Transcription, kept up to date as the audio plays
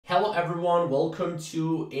Hello everyone, welcome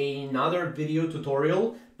to another video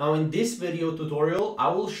tutorial. Now in this video tutorial, I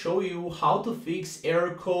will show you how to fix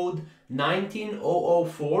error code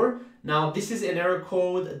 19004. Now this is an error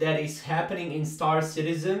code that is happening in Star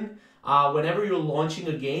Citizen whenever you're launching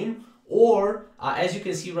a game, or as you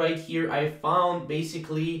can see right here, I found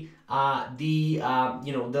basically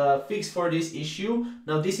the fix for this issue.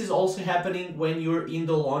 Now this is also happening when you're in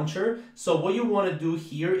the launcher. So what you want to do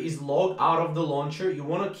here is log out of the launcher. You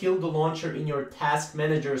want to kill the launcher in your task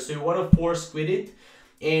manager. So you want to force quit it,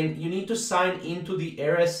 and you need to sign into the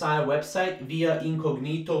RSI website via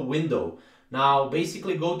incognito window. Now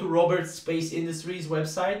basically go to Robert Space Industries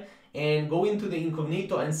website and go into the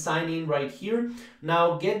incognito and sign in right here.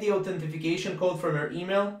 Now get the authentication code from your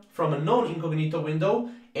email from a non-incognito window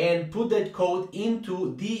and put that code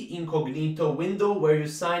into the incognito window where you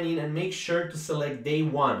sign in, and make sure to select day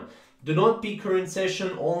one. Do not pick current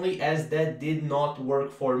session only, as that did not work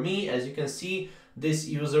for me. As you can see, this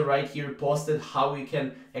user right here posted how we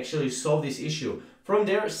can actually solve this issue. From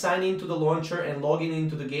there, sign into the launcher and log in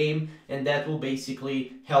into the game, and that will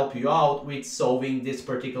basically help you out with solving this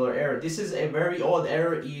particular error. This is a very odd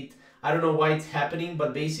error. I don't know why it's happening,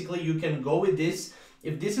 but basically you can go with this.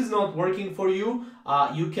 If this is not working for you,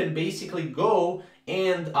 you can basically go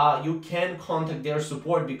and you can contact their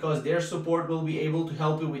support, because their support will be able to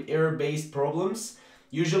help you with error-based problems.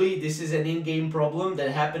 Usually this is an in-game problem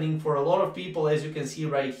that's happening for a lot of people, as you can see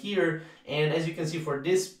right here. And as you can see for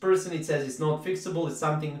this person, it says it's not fixable. It's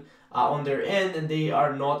something on their end and they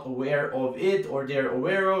are not aware of it, or they're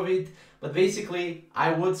aware of it. But basically,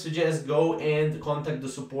 I would suggest go and contact the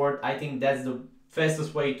support. I think that's the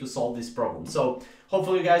fastest way to solve this problem. So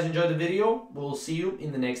hopefully you guys enjoyed the video. We'll see you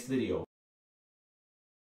in the next video.